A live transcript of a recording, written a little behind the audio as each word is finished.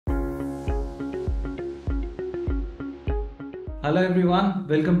Hello everyone,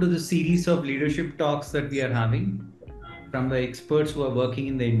 welcome to the series of leadership talks that we are having from the experts who are working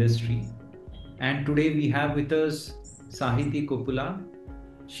in the industry. And today we have with us Sahithi Koppula.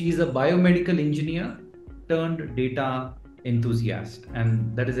 She is a biomedical engineer turned data enthusiast,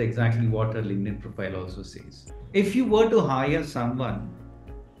 and that is exactly what her LinkedIn profile also says. If you were to hire someone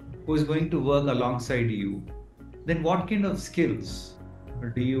who is going to work alongside you, then what kind of skills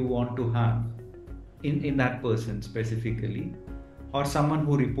do you want to have in that person specifically, or someone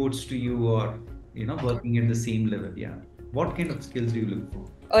who reports to you, or working at the same level? Yeah, what kind of skills do you look for?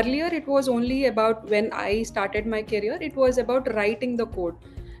 Earlier, it was only about when I started my career, it was about writing the code.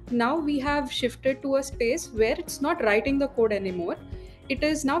 Now we have shifted to a space where it's not writing the code anymore. It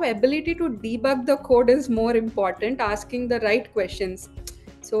is now ability to debug the code is more important, asking the right questions.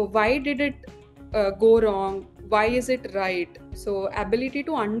 So, why did it go wrong? Why is it right? So, ability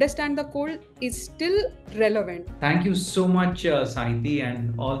to understand the code is still relevant. Thank you so much, Sahithi,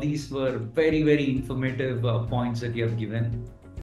 and all these were very, very informative points that you have given.